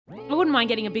wouldn't mind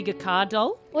getting a bigger car,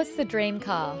 doll. What's the dream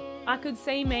car? I could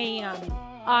see me.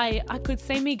 I could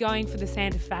see me going for the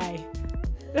Santa Fe.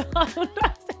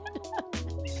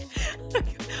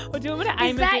 Or do you want me to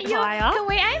aim a bit higher? Can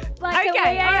we aim? Like, Okay,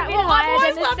 can we aim a bit higher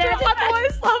I've than the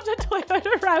always loved a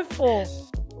Toyota RAV4.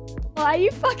 Oh, are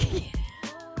you fucking...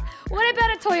 What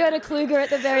about a Toyota Kluger at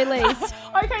the very least?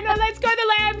 Okay, no, let's go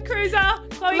the Land Cruiser.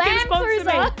 Chloe can sponsor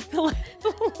me.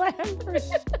 The Land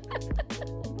Cruiser.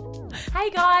 Hey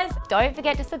guys, don't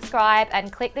forget to subscribe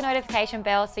and click the notification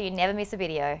bell so you never miss a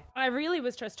video. I really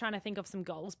was just trying to think of some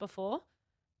goals before.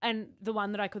 And the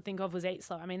one that I could think of was eat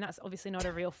slow. I mean, that's obviously not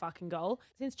a real fucking goal.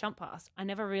 Since Chump passed, I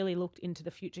never really looked into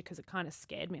the future because it kind of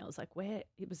scared me. I was like, where?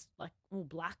 It was like all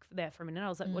black there for a minute. I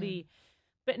was like, what do you...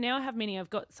 But now I have Minnie. I've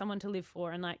got someone to live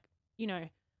for. And like, you know,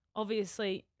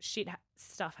 obviously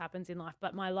stuff happens in life,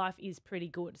 but my life is pretty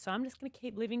good. So I'm just going to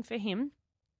keep living for him.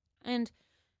 And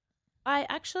I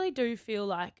actually do feel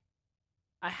like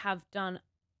I have done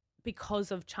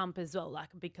because of Chump as well, like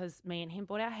because me and him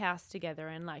bought our house together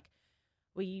and like,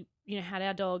 we, you know, had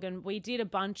our dog and we did a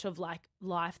bunch of like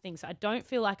life things. I don't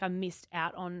feel like I missed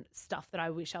out on stuff that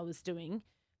I wish I was doing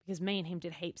because me and him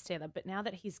did heaps together. But now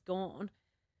that he's gone,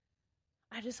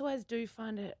 I just always do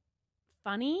find it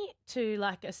funny to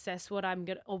like assess what I'm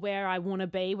going to or where I want to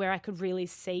be, where I could really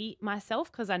see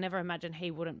myself because I never imagined he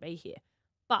wouldn't be here.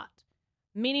 But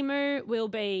Minnie Moo will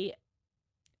be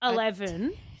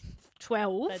 11.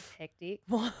 12. That's hectic.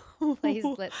 Please,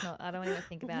 let's not. I don't even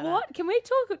think about What? Can we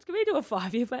do a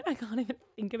 5-year plan? I can't even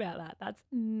think about that. That's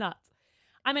nuts.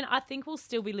 I mean, I think we'll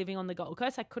still be living on the Gold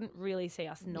Coast. I couldn't really see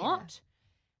us not.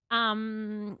 I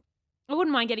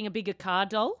wouldn't mind getting a bigger car,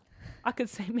 doll. I could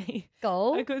see me.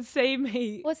 Goal? I could see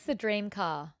me. What's the dream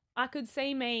car? I could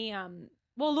see me.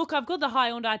 Well, look, I've got the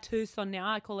Hyundai Tucson now.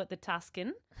 I call it the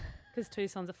Tuscan because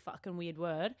Tucson's a fucking weird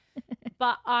word.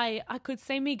 But I could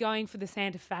see me going for the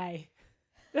Santa Fe.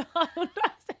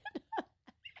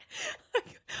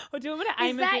 Or do you want me to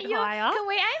aim a bit higher? Can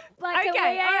we aim? Like, Okay,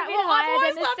 can we aim a bit higher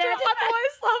than the Santa I've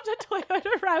always loved a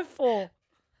Toyota RAV4.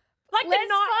 Like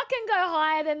Let's fucking go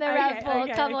higher than the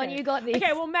RAV4. Come on, you got this.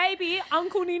 Okay, well maybe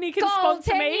Uncle Nini can Goal,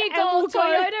 sponsor 10-year me. goal, And we'll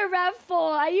Toyota RAV4.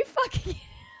 Are you fucking...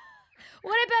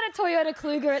 What about a Toyota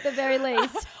Kluger at the very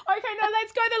least? Okay, no,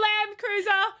 let's go the Land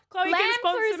Cruiser. Chloe can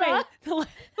sponsor me. The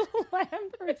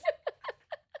Land Cruiser.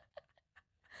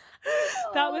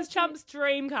 That was Chump's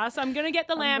dream car, so I'm going to get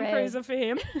the Land Cruiser for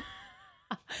him.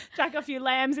 Chuck a few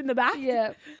lambs in the back.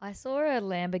 Yeah. I saw a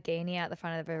Lamborghini out the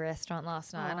front of a restaurant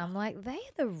last night and I'm like, they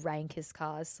are the rankest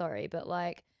cars, sorry, but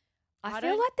like I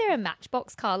feel like they're a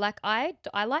matchbox car. Like I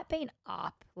like being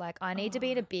up. Like I need to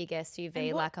be in a big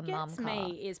SUV like a mum car. What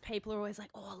gets me is people are always like,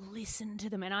 oh, listen to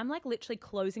them. And I'm like literally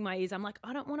closing my ears. I'm like,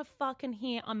 I don't want to fucking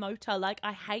hear a motor. Like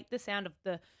I hate the sound of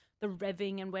the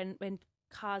revving and when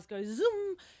cars go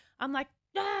zoom. I'm like,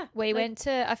 ah. We went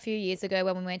to a few years ago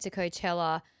when we went to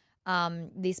Coachella.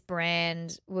 This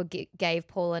brand gave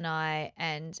Paul and I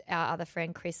and our other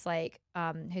friend Chris Lake,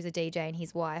 who's a DJ, and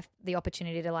his wife the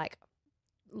opportunity to like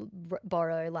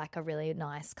borrow like a really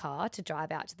nice car to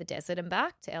drive out to the desert and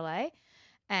back to LA,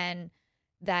 and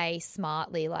they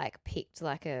smartly like picked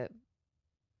like a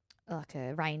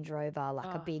Range Rover,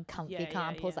 like a big comfy car.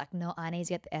 And Paul's like, no, I need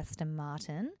to get the Aston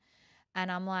Martin. And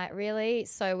I'm like, really?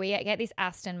 So we get this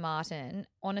Aston Martin.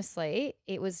 Honestly,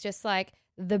 it was just like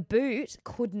the boot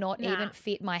could not even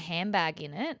fit my handbag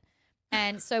in it.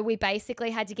 And so we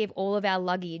basically had to give all of our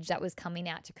luggage that was coming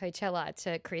out to Coachella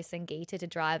to Chris and Geeta to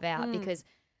drive out because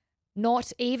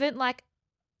not even like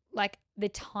the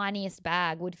tiniest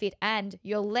bag would fit, and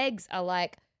your legs are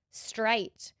like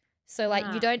straight. So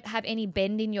like you don't have any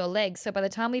bend in your legs. So by the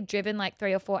time we've driven like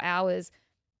 3 or 4 hours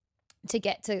to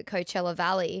get to Coachella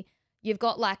Valley, you've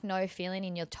got like no feeling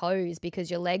in your toes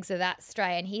because your legs are that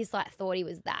straight. And he's like thought he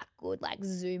was that good, like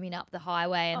zooming up the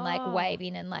highway and like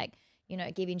waving and like, you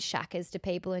know, giving shackers to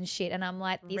people and shit. And I'm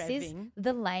like, this is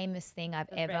the lamest thing I've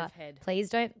ever. Please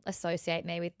don't associate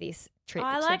me with this trip.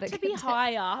 I like to be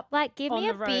high up. Like give me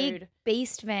a road. big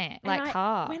beast van,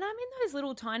 car. When I'm in those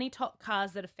little tiny top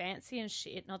cars that are fancy and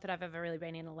shit, not that I've ever really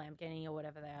been in a Lamborghini or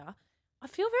whatever they are, I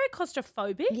feel very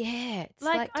claustrophobic. Yeah. It's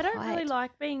like I don't really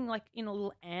like being like in a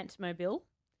little ant mobile.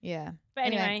 Yeah. But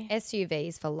anyway.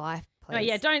 SUVs for life, please. No,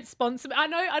 yeah, don't sponsor me. I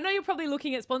know you're probably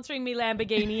looking at sponsoring me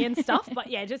Lamborghini and stuff, but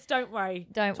yeah, just don't worry.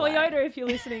 Toyota, if you're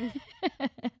listening.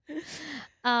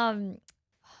 Where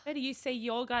do you see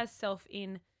your guys' self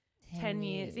in 10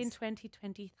 years? In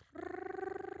 2023?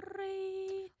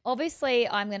 Obviously,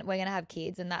 we're gonna have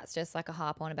kids, and that's just like a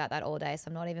harp on about that all day. So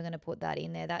I'm not even gonna put that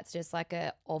in there. That's just like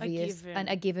a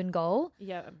given goal.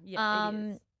 Yeah. It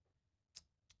is.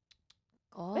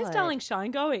 God. Where's Darling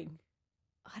Shine going?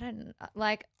 I don't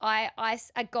like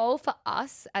a goal for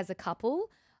us as a couple.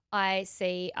 I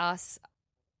see us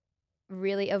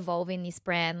really evolving this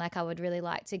brand. Like I would really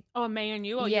like to. Oh, me and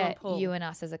you, or you and Paul? You and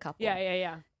us as a couple.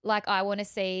 Yeah. Like I want to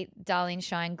see Darling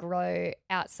Shine grow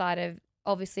outside of.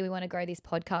 Obviously, we want to grow this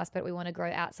podcast, but we want to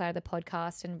grow outside of the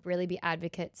podcast and really be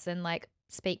advocates and like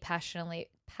speak passionately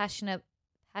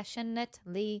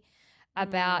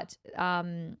about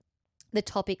the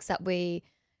topics that we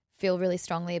feel really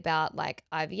strongly about, like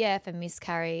IVF and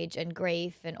miscarriage and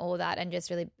grief and all that, and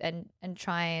just really and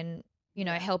try and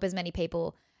help as many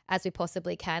people as we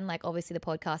possibly can. Like obviously the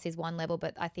podcast is one level,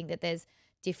 but I think that there's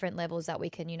different levels that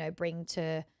we can bring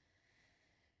to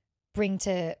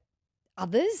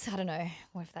others. I don't know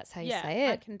if that's how you say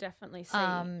it. I can definitely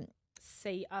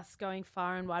see us going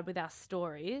far and wide with our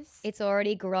stories. It's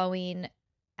already growing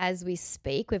as we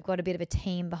speak. We've got a bit of a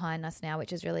team behind us now,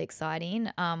 which is really exciting.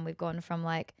 We've gone from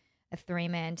like a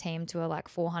 3-man team to a like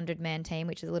 400-man team,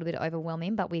 which is a little bit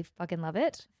overwhelming, but we fucking love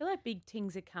it. I feel like big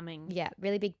things are coming. Yeah,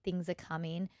 really big things are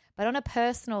coming. But on a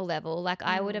personal level, like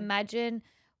I would imagine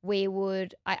we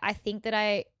would, I think that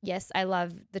I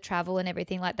love the travel and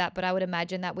everything like that, but I would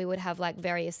imagine that we would have like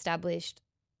very established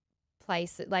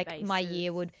places. Like Bases. My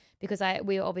year would, because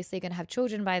we're obviously going to have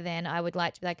children by then, I would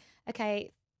like to be like,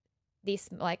 okay, this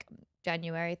like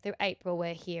January through April,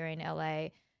 we're here in LA,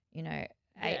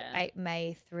 8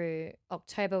 May through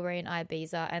October, we're in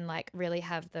Ibiza, and like really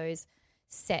have those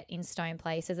set in stone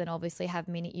places, and obviously have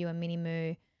you and Mini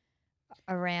Moo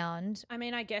around. I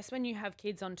mean, I guess when you have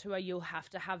kids on tour, you'll have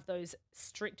to have those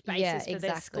strict bases for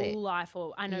their school life,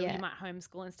 or I know you might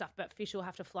homeschool and stuff, but Fish will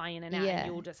have to fly in and out,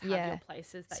 and you'll just have your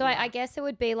places. So I guess it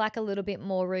would be like a little bit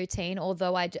more routine,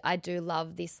 although I do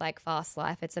love this like fast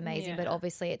life. It's amazing, but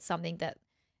obviously it's something that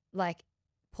like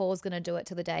Paul's going to do it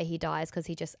till the day he dies because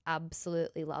he just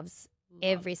absolutely loves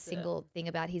every single thing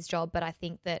about his job. But I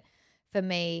think that for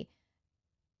me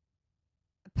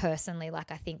personally, like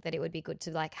I think that it would be good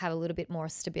to like have a little bit more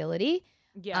stability.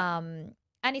 Yeah.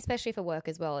 And especially for work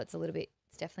as well. It's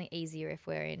definitely easier if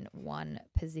we're in one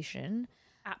position.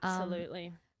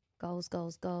 Absolutely.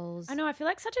 Goals. I know, I feel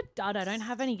like such a dud. I don't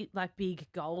have any like big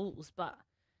goals, but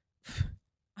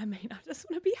I mean, I just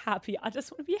want to be happy. I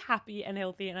just want to be happy and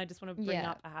healthy, and I just want to bring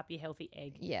up a happy, healthy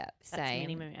egg. Yeah, same. That's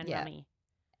Mini Moo and Mummy.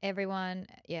 Everyone,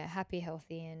 happy,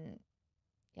 healthy, and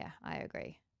I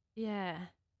agree. Yeah.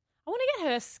 I want to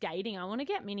get her skating. I want to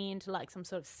get Minnie into like some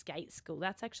sort of skate school.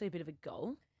 That's actually a bit of a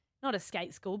goal. Not a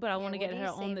skate school, but I want to get her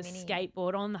on the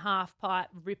skateboard, on the half pipe,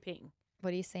 ripping.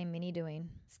 What do you see Minnie doing?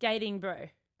 Skating, bro.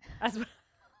 That's what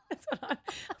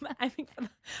I'm aiming for.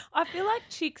 I feel like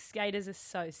chick skaters are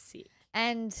so sick.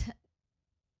 And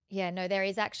there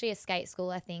is actually a skate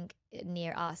school, I think,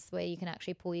 near us where you can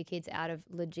actually pull your kids out of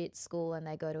legit school and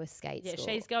they go to a skate school.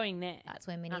 Yeah, she's going there. That's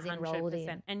where Minnie's enrolled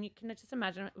in. And you can just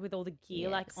imagine it with all the gear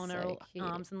like on her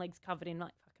arms and legs covered in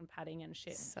like fucking padding and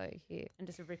shit. So cute. And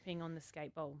just ripping on the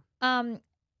skateboard.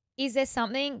 Is there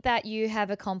something that you have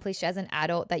accomplished as an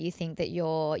adult that you think that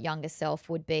your younger self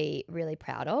would be really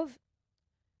proud of?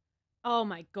 Oh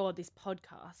my God, this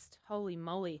podcast. Holy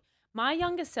moly. My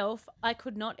younger self, I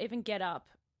could not even get up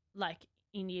like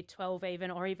in year 12 even,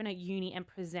 or even at uni and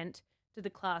present to the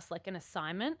class like an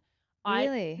assignment.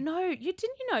 Really? No, you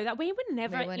know that we were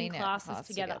never in classes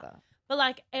together. But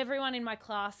like everyone in my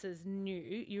classes knew,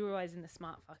 you were always in the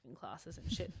smart fucking classes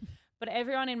and shit. But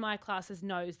everyone in my classes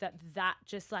knows that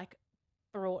just like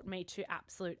brought me to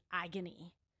absolute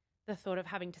agony, the thought of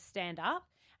having to stand up.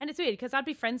 And it's weird because I'd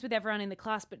be friends with everyone in the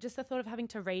class, but just the thought of having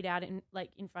to read out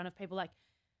in front of people, like,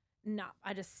 no,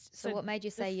 I just. So what made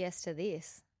you say yes to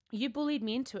this? You bullied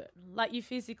me into it. Like you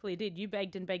physically did. You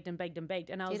begged and begged and begged and begged.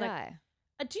 And I was did like,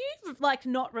 do you like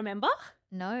not remember?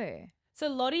 No. So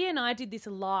Lottie and I did this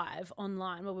live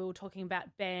online where we were talking about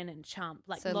Ben and Chump.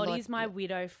 Like so Lottie's my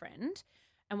widow friend.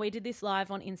 And we did this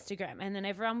live on Instagram, and then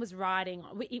everyone was writing.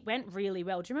 It went really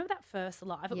well. Do you remember that first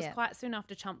live? It was quite soon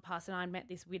after Chump passed and I met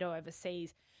this widow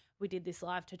overseas. We did this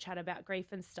live to chat about grief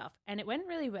and stuff, and it went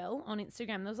really well on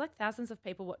Instagram. There was like thousands of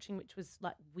people watching, which was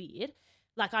like weird.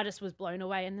 Like I just was blown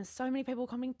away, and there's so many people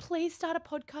commenting, please start a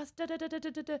podcast, da da da da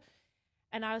da da.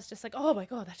 And I was just like, oh my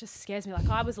God, that just scares me. Like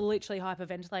I was literally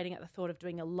hyperventilating at the thought of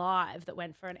doing a live that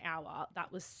went for an hour.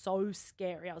 That was so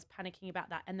scary. I was panicking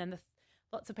about that. And then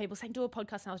lots of people saying do a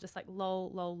podcast, and I was just like,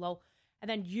 lol, lol, lol. And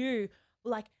then you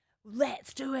were like,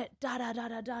 let's do it, da da da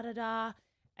da da da da.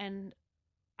 And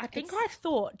I think I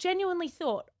genuinely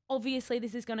thought, obviously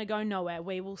this is going to go nowhere.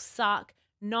 We will suck.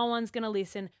 No one's going to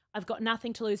listen. I've got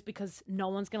nothing to lose because no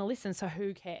one's going to listen, so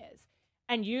who cares?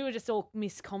 And you were just all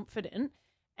misconfident.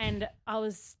 And I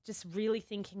was just really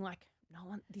thinking like,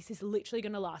 this is literally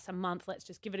going to last a month. Let's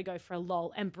just give it a go for a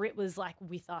lol. And Britt was like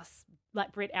with us,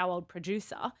 like Britt, our old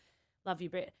producer, love you,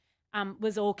 Britt,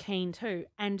 was all keen too.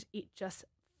 And it just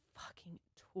fucking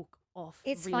took off.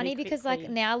 It's really funny because quickly.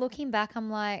 like now looking back, I'm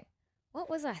like, what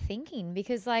was I thinking?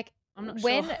 Because like I'm not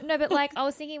when sure. no, but like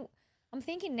I'm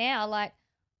thinking now, like,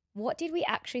 what did we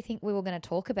actually think we were going to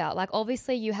talk about? Like,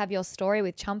 obviously you have your story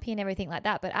with Chumpy and everything like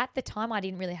that, but at the time I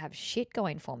didn't really have shit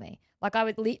going for me. Like I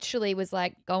was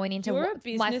like going into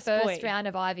my first round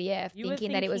of IVF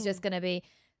thinking that it was just going to be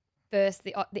first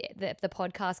the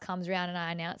podcast comes around and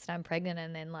I announced I'm pregnant,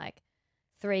 and then like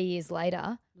 3 years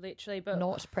later, literally, but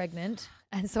not pregnant.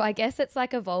 And so I guess it's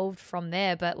like evolved from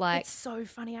there, but like. It's so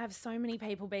funny. I have so many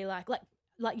people be like,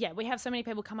 yeah, we have so many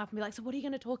people come up and be like, so what are you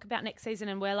going to talk about next season?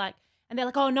 And we're like, and they're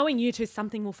like, oh, knowing you two,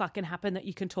 something will fucking happen that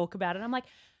you can talk about. And I'm like,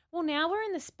 well, now we're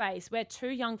in the space where two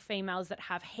young females that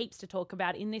have heaps to talk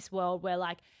about in this world where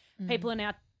like people are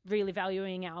now really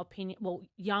valuing our opinion, well,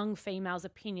 young females'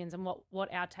 opinions and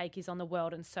what our take is on the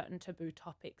world and certain taboo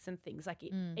topics and things. Like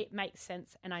it makes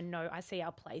sense, and I see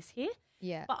our place here.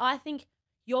 Yeah. But I think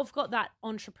you've got that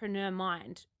entrepreneur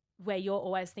mind where you're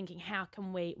always thinking,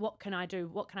 what can I do?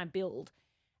 What can I build?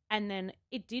 And then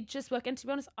it did just work. And to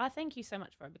be honest, I thank you so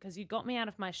much for it because you got me out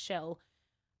of my shell.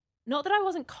 Not that I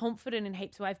wasn't confident in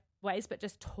heaps of ways, but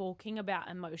just talking about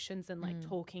emotions and like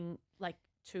talking like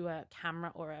to a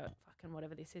camera or a fucking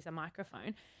whatever this is, a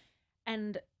microphone.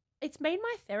 And it's made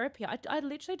my therapy. I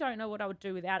literally don't know what I would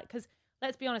do without it, because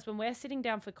let's be honest, when we're sitting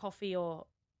down for coffee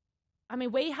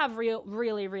we have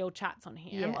really real chats on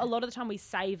here. Yeah. And a lot of the time we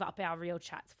save up our real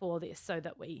chats for this so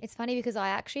that we... It's funny because I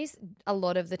actually, a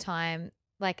lot of the time,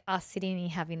 like us sitting here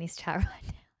having this chat right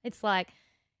now, it's like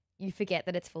you forget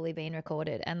that it's fully being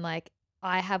recorded. And like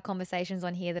I have conversations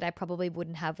on here that I probably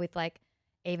wouldn't have with like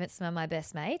even some of my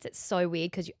best mates. It's so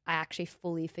weird because I actually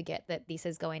fully forget that this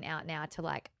is going out now to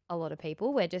like a lot of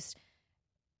people. We're just...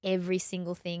 every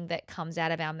single thing that comes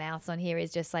out of our mouths on here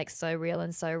is just like so real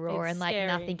and so raw, and like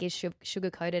nothing is sugar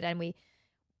coated. And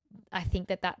I think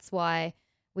that's why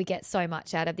we get so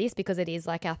much out of this, because it is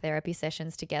like our therapy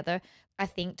sessions together. I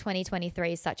think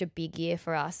 2023 is such a big year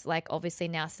for us. Like obviously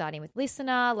now starting with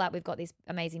Listener, like we've got this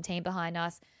amazing team behind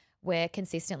us. We're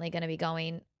consistently going to be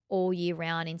going all year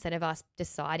round instead of us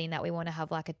deciding that we want to have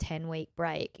like a 10-week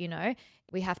break, you know.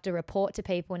 We have to report to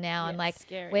people now, and like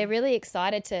scary. We're really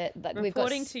excited to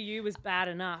reporting to you was bad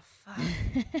enough.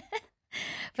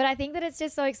 But I think that it's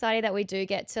just so exciting that we do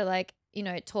get to like, you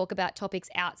know, talk about topics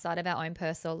outside of our own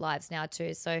personal lives now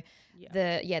too. So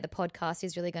the podcast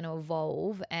is really going to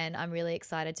evolve, and I'm really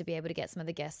excited to be able to get some of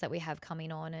the guests that we have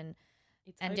coming on and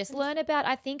just learn about,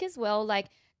 I think as well, like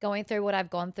going through what I've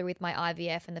gone through with my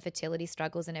IVF and the fertility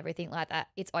struggles and everything like that.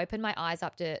 It's opened my eyes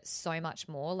up to so much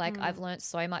more. Like I've learned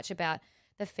so much about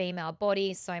the female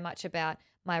body, so much about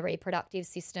my reproductive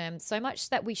system, so much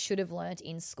that we should have learned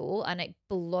in school, and it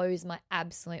blows my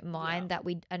absolute mind that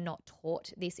we are not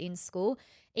taught this in school.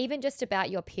 Even just about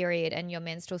your period and your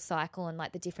menstrual cycle and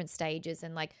like the different stages,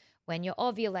 and like when you're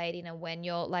ovulating and when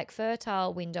your like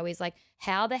fertile window is, like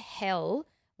how the hell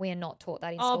we are not taught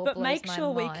that in school. But make sure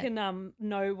we can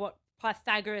know what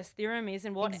Pythagoras theorem is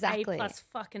and what A plus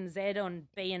fucking Z on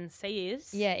B and C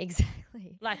is. Yeah,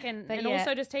 exactly. Like, and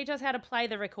also just teach us how to play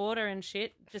the recorder and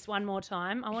shit just one more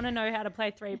time. I want to know how to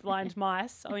play Three Blind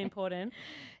Mice. So important.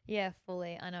 Yeah,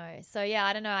 fully. I know. So yeah,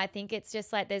 I don't know. I think it's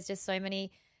just like there's just so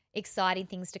many exciting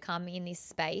things to come in this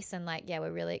space, and like, yeah,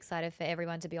 we're really excited for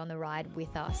everyone to be on the ride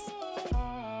with us.